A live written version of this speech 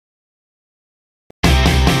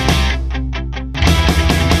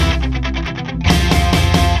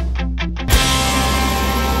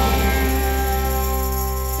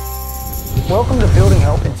Welcome to Building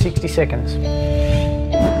Help in 60 seconds.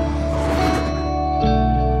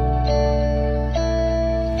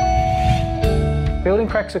 Building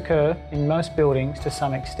cracks occur in most buildings to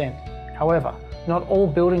some extent. However, not all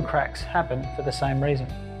building cracks happen for the same reason.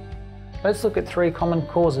 Let's look at 3 common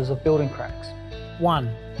causes of building cracks.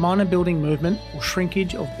 1. Minor building movement or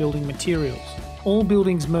shrinkage of building materials. All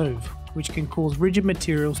buildings move, which can cause rigid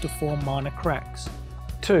materials to form minor cracks.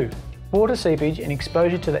 2. Water seepage and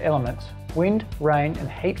exposure to the elements. Wind, rain and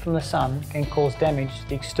heat from the sun can cause damage to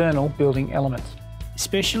the external building elements,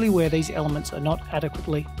 especially where these elements are not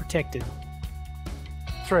adequately protected.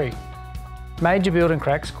 3. Major building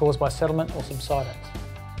cracks caused by settlement or subsidence.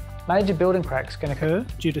 Major building cracks can occur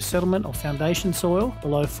due to settlement of foundation soil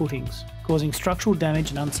below footings, causing structural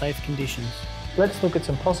damage and unsafe conditions. Let's look at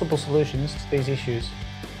some possible solutions to these issues.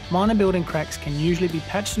 Minor building cracks can usually be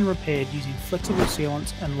patched and repaired using flexible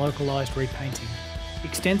sealants and localised repainting.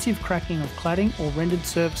 Extensive cracking of cladding or rendered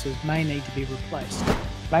surfaces may need to be replaced.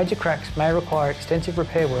 Major cracks may require extensive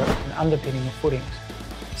repair work and underpinning of footings.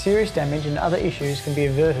 Serious damage and other issues can be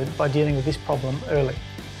averted by dealing with this problem early.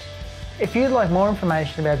 If you'd like more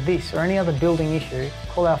information about this or any other building issue,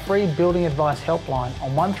 call our free building advice helpline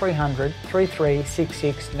on 1300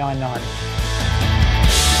 336699.